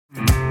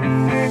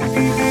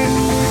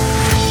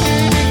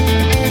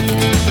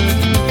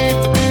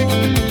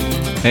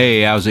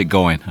Hey, how's it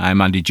going? I'm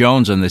Andy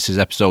Jones, and this is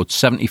episode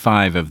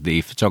 75 of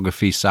the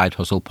Photography Side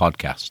Hustle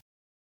podcast.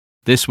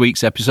 This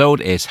week's episode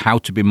is how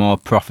to be more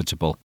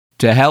profitable.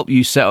 To help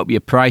you set up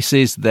your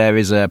prices, there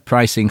is a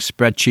pricing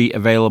spreadsheet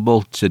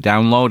available to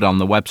download on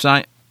the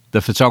website. The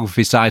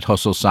Photography Side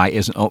Hustle site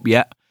isn't up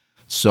yet,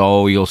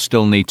 so you'll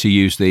still need to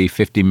use the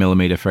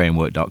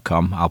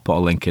 50mmframework.com. I'll put a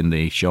link in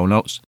the show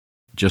notes.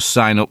 Just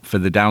sign up for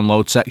the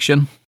download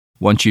section.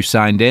 Once you've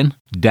signed in,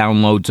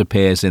 Downloads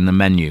appears in the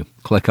menu.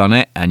 Click on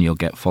it and you'll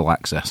get full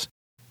access.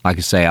 Like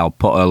I say, I'll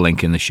put a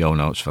link in the show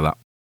notes for that.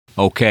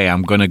 Okay,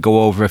 I'm going to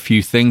go over a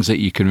few things that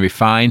you can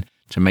refine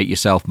to make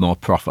yourself more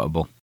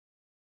profitable.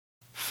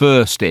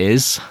 First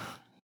is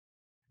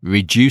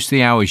reduce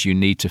the hours you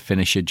need to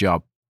finish a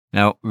job.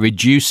 Now,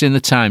 reducing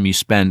the time you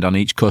spend on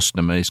each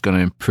customer is going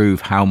to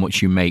improve how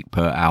much you make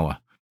per hour.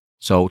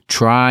 So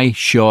try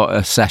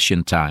shorter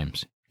session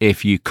times.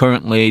 If you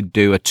currently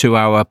do a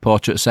 2-hour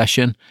portrait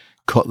session,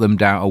 cut them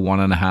down to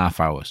 1.5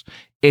 hours.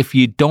 If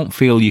you don't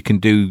feel you can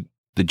do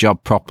the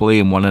job properly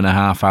in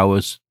 1.5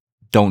 hours,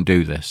 don't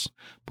do this.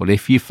 But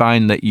if you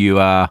find that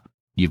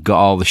you've got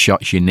all the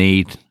shots you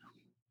need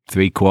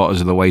 3/4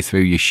 of the way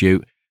through your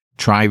shoot,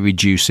 try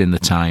reducing the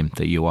time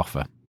that you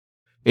offer.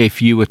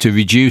 If you were to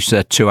reduce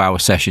a 2-hour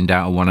session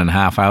down to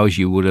 1.5 hours,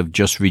 you would have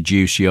just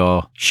reduced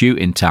your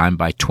shooting time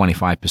by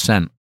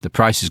 25%. The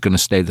price is going to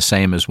stay the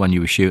same as when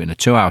you were shooting a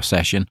 2-hour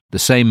session. The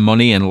same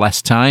money and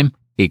less time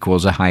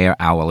equals a higher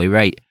hourly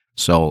rate.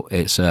 So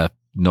it's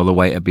another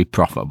way to be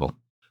profitable.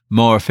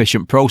 More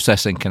efficient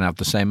processing can have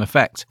the same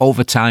effect.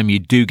 Over time, you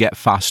do get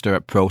faster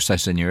at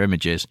processing your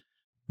images.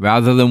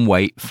 Rather than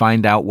wait,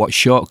 find out what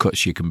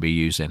shortcuts you can be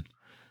using.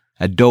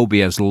 Adobe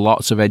has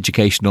lots of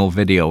educational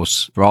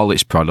videos for all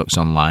its products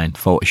online,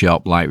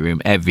 Photoshop, Lightroom,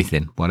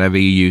 everything. Whatever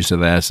you use of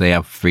theirs, they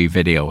have free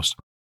videos.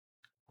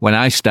 When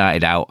I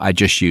started out, I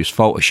just used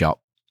Photoshop,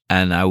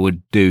 and I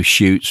would do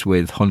shoots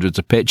with hundreds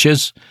of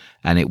pictures,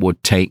 and it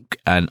would take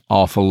an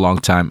awful long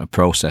time to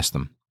process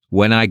them.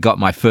 When I got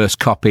my first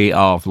copy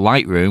of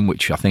Lightroom,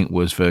 which I think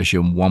was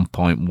version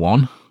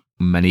 1.1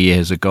 many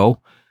years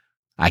ago,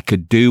 I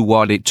could do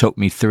what it took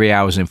me 3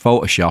 hours in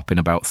Photoshop in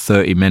about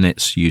 30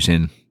 minutes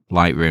using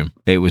Lightroom.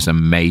 It was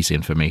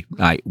amazing for me,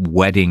 like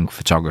wedding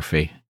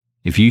photography.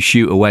 If you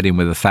shoot a wedding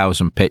with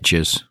 1,000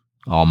 pictures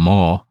or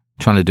more,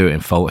 trying to do it in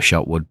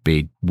Photoshop would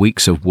be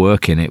weeks of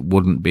work and it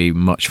wouldn't be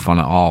much fun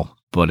at all.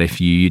 But if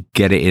you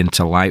get it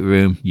into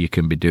Lightroom, you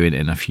can be doing it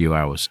in a few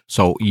hours.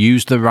 So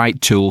use the right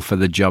tool for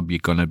the job you're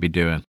going to be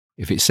doing.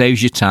 If it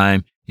saves you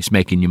time, it's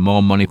making you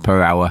more money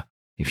per hour.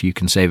 If you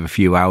can save a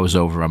few hours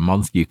over a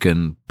month, you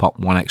can pop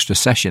one extra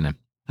session in.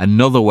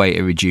 Another way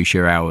to reduce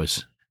your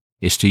hours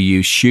is to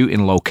use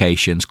shooting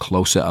locations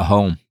closer to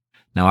home.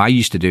 Now, I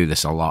used to do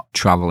this a lot,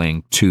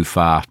 traveling too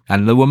far,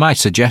 and there were my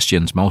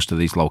suggestions, most of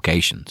these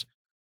locations.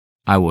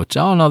 I would,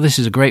 oh no, this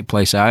is a great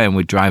place, and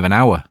we'd drive an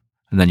hour,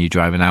 and then you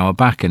drive an hour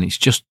back, and it's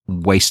just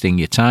wasting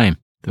your time.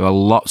 There are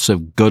lots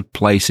of good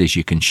places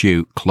you can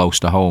shoot close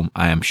to home,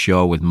 I am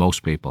sure, with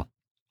most people.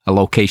 A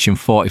location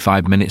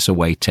 45 minutes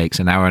away takes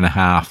an hour and a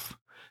half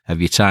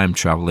of your time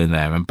traveling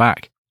there and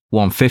back.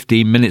 One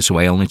 15 minutes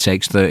away only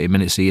takes 30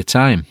 minutes of your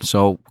time.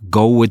 So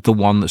go with the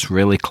one that's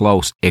really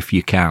close if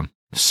you can.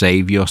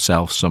 Save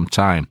yourself some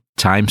time.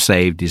 Time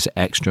saved is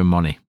extra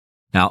money.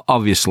 Now,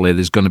 obviously,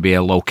 there's going to be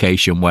a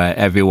location where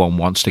everyone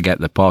wants to get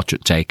the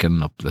portrait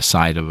taken up the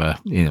side of a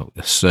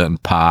certain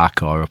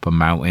park or up a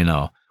mountain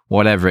or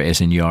whatever it is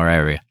in your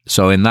area.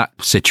 So in that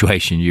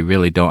situation, you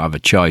really don't have a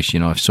choice.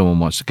 If someone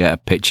wants to get a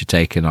picture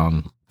taken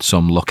on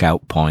some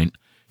lookout point,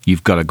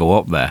 you've got to go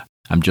up there.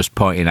 I'm just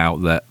pointing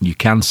out that you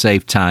can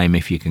save time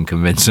if you can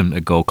convince them to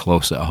go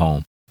closer to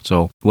home.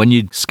 So when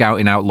you're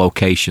scouting out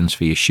locations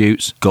for your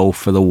shoots, go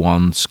for the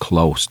ones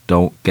close.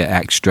 Don't get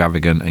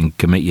extravagant and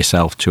commit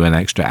yourself to an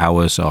extra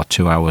hours or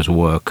 2 hours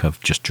work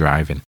of just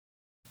driving.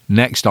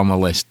 Next on the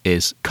list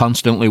is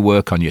constantly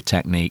work on your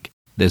technique.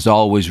 There's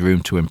always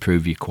room to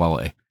improve your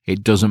quality.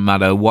 It doesn't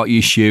matter what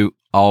you shoot,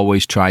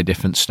 always try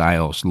different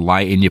styles,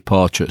 lighting your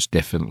portraits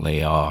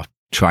differently or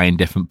trying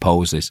different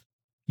poses.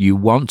 You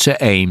want to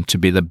aim to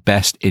be the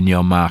best in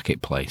your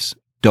marketplace.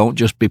 Don't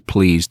just be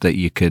pleased that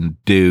you can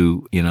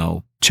do,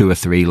 2 or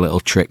 3 little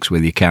tricks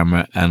with your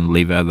camera and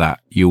leave it at that.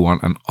 You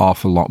want an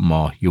awful lot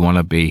more. You want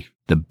to be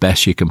the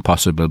best you can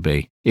possibly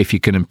be. If you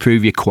can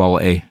improve your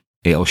quality,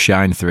 it'll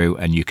shine through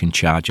and you can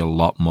charge a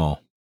lot more.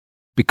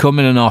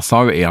 Becoming an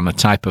authority on a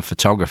type of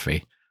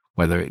photography,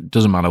 whether it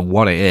doesn't matter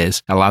what it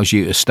is, allows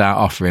you to start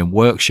offering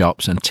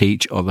workshops and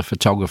teach other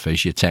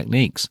photographers your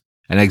techniques.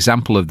 An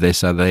example of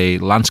this are the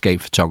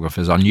landscape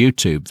photographers on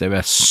YouTube. There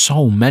are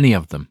so many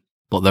of them,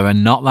 but there are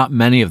not that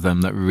many of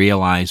them that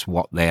realize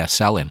what they are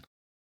selling.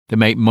 They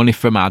make money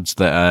from ads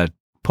that are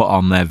put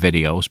on their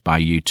videos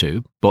by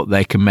YouTube, but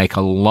they can make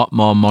a lot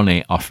more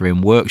money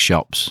offering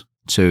workshops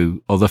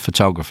to other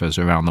photographers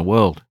around the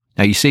world.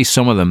 Now, you see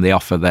some of them, they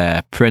offer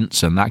their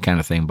prints and that kind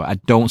of thing, but I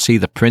don't see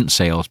the print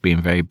sales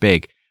being very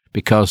big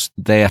because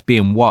they are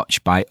being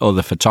watched by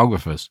other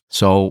photographers.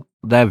 So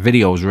their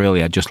videos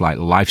really are just like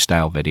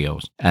lifestyle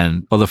videos,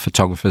 and other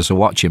photographers are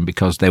watching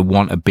because they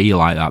want to be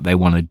like that. They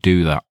want to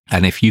do that.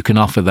 And if you can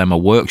offer them a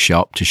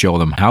workshop to show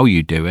them how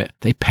you do it,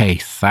 they pay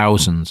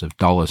thousands of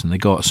dollars and they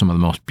go to some of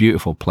the most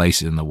beautiful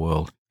places in the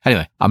world.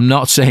 Anyway, I'm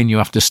not saying you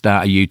have to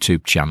start a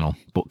YouTube channel,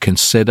 but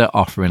consider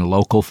offering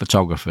local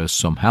photographers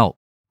some help.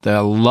 There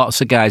are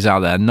lots of guys out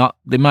there,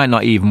 they might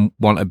not even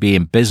want to be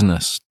in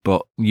business,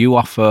 but you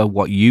offer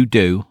what you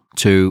do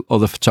to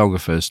other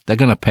photographers, they're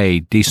going to pay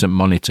decent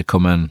money to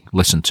come and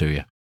listen to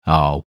you,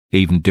 or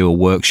even do a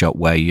workshop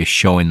where you're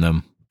showing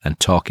them and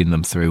talking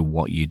them through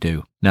what you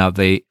do. Now,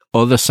 the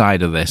other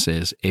side of this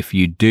is if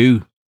you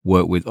do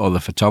work with other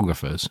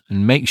photographers,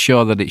 and make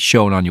sure that it's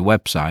shown on your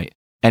website,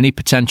 any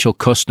potential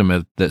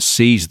customer that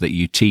sees that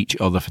you teach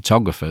other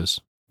photographers,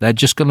 they're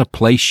just going to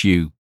place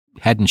you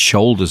head and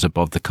shoulders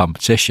above the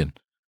competition.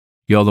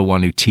 You're the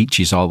one who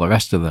teaches all the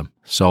rest of them.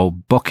 So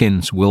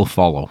bookings will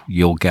follow.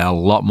 You'll get a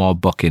lot more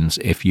bookings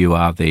if you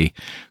are the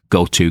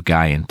go-to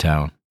guy in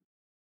town.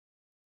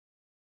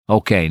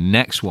 Okay,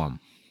 next one.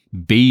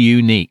 Be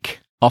unique.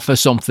 Offer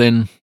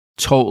something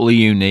totally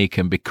unique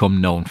and become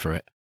known for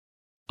it.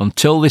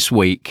 Until this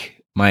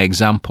week, my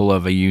example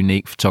of a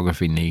unique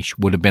photography niche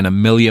would have been a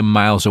million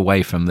miles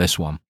away from this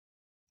one.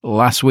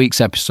 Last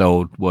week's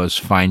episode was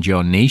Find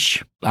Your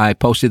Niche. I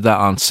posted that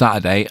on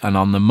Saturday, and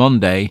on the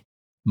Monday,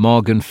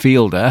 Morgan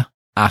Fielder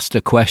asked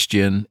a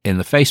question in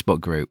the Facebook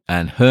group,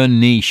 and her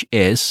niche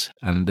is,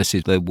 and this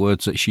is the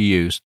words that she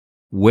used,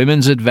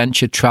 women's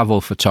adventure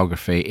travel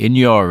photography in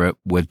Europe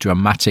with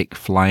dramatic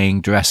flying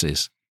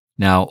dresses.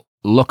 Now,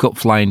 look up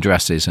flying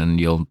dresses and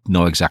you'll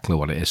know exactly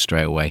what it is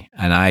straight away,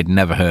 and I'd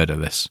never heard of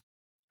this.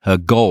 Her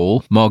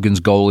goal, Morgan's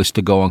goal, is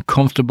to go on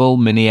comfortable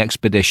mini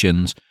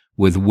expeditions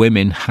with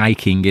women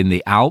hiking in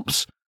the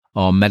Alps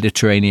or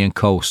Mediterranean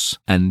coasts,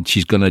 and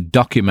she's going to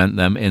document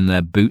them in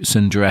their boots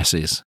and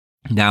dresses.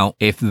 Now,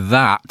 if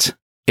that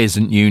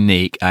isn't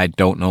unique, I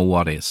don't know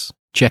what is.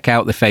 Check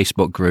out the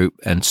Facebook group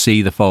and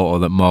see the photo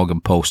that Morgan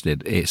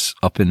posted. It's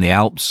up in the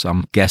Alps,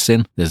 I'm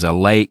guessing. There's a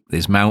lake,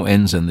 there's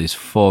mountains, and there's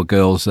 4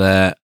 girls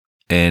there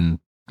in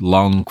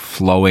long,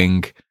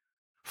 flowing,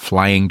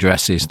 flying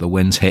dresses. The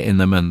wind's hitting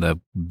them and they're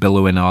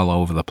billowing all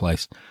over the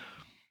place.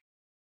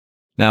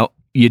 Now,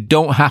 you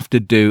don't have to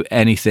do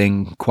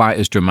anything quite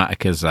as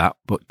dramatic as that,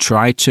 but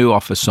try to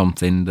offer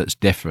something that's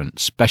different,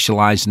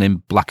 specializing in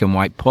black and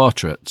white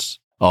portraits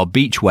or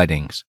beach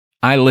weddings.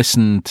 I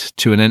listened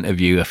to an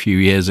interview a few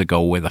years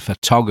ago with a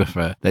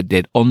photographer that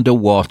did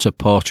underwater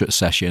portrait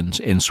sessions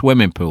in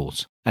swimming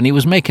pools. And he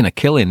was making a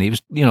killing. He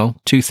was,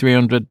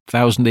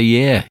 $200,000-300,000 a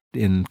year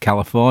in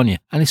California.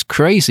 And it's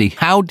crazy.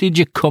 How did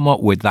you come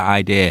up with that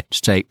idea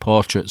to take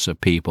portraits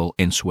of people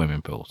in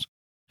swimming pools?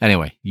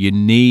 Anyway, you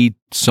need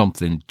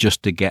something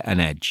just to get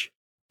an edge.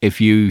 If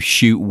you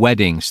shoot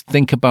weddings,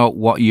 think about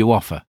what you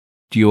offer.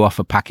 Do you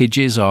offer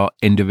packages or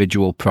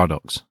individual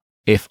products?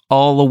 If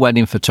all the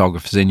wedding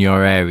photographers in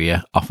your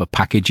area offer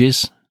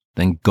packages,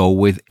 then go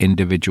with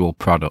individual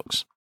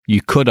products.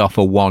 You could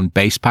offer one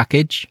base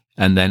package,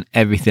 and then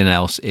everything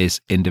else is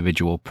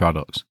individual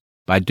products.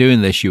 By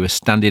doing this, you are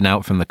standing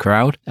out from the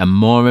crowd, and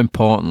more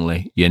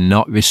importantly, you're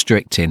not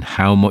restricting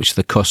how much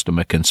the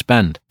customer can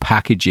spend.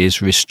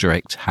 Packages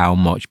restrict how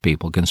much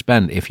people can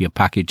spend. If your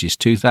package is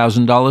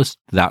 $2,000,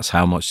 that's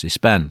how much they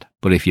spend.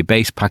 But if your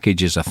base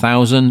package is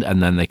 $1,000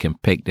 and then they can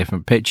pick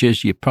different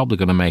pictures, you're probably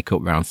going to make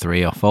up around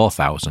 $3,000 or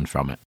 $4,000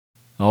 from it.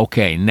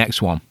 Okay,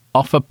 next one.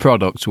 Offer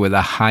products with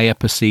a higher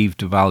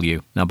perceived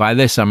value. Now, by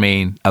this, I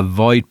mean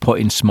avoid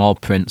putting small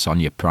prints on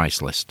your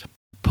price list.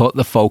 Put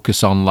the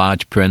focus on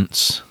large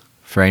prints,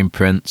 frame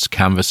prints,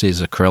 canvases,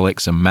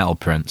 acrylics, and metal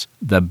prints.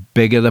 The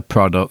bigger the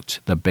product,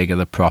 the bigger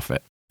the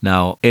profit.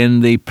 Now,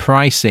 in the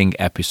pricing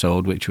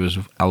episode, which was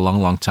a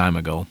long, long time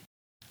ago,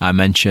 I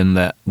mentioned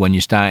that when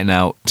you're starting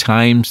out,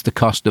 times the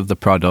cost of the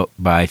product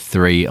by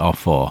 3 or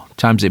 4.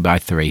 Times it by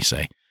 3,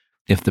 say.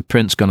 If the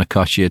print's going to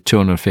cost you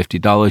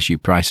 $250, you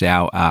price it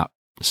out at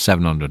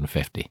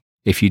 $750.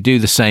 If you do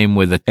the same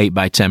with an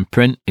 8x10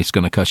 print, it's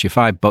going to cost you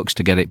 $5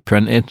 to get it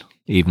printed,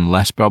 even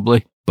less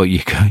probably, but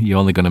you're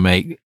only going to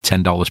make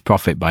 $10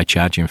 profit by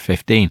charging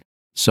 $15.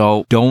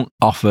 So don't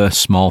offer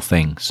small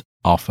things,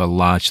 offer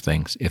large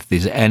things. If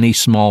there's any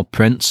small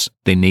prints,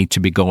 they need to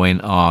be going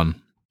on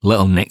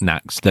little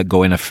knickknacks that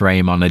go in a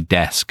frame on a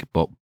desk,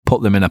 but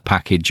put them in a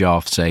package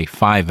of, say,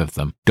 5 of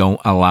them. Don't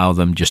allow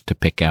them just to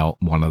pick out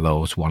one of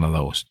those.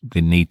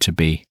 They need to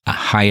be a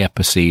higher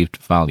perceived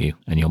value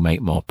and you'll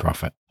make more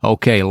profit.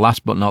 Okay,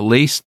 last but not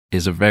least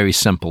is a very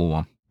simple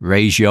one.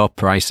 Raise your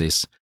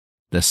prices.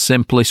 The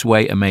simplest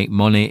way to make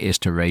money is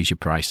to raise your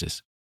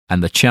prices.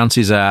 And the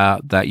chances are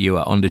that you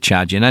are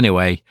undercharging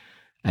anyway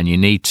and you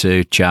need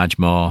to charge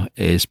more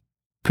is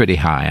pretty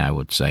high, I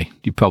would say.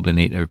 You probably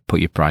need to put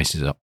your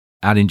prices up.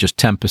 Adding just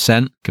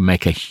 10% can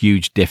make a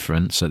huge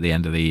difference at the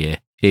end of the year.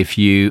 If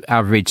you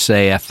average,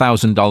 say,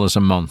 $1,000 a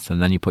month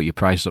and then you put your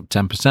price up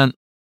 10%,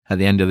 at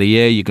the end of the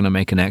year, you're going to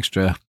make an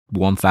extra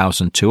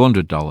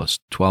 $1,200,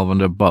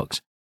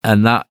 $1,200.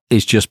 And that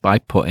is just by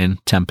putting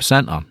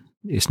 10% on.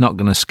 It's not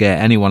going to scare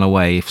anyone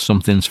away. If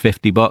something's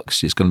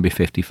 $50, it's going to be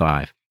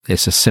 $55.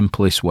 It's the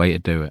simplest way to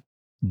do it.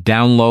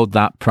 Download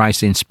that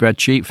pricing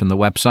spreadsheet from the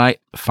website.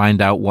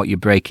 Find out what your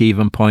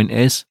break-even point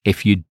is.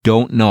 If you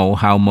don't know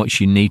how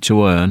much you need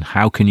to earn,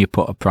 how can you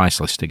put a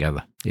price list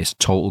together? It's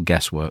total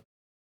guesswork.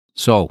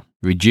 So,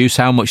 reduce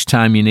how much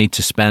time you need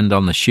to spend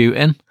on the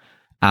shooting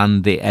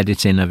and the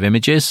editing of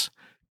images.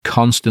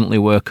 Constantly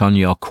work on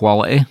your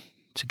quality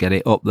to get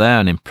it up there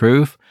and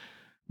improve.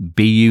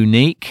 Be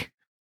unique.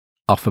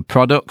 Offer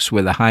products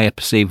with a higher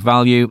perceived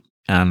value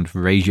and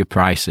raise your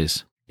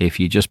prices. If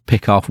you just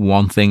pick off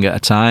one thing at a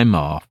time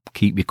or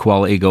keep your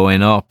quality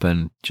going up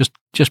and just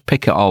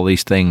pick at all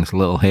these things,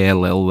 little here,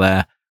 little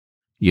there,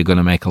 you're going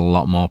to make a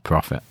lot more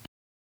profit.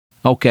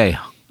 Okay,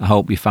 I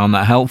hope you found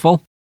that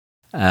helpful.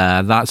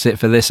 That's it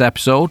for this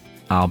episode.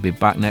 I'll be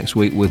back next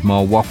week with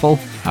more waffle.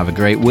 Have a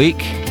great week.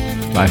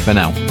 Bye for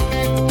now.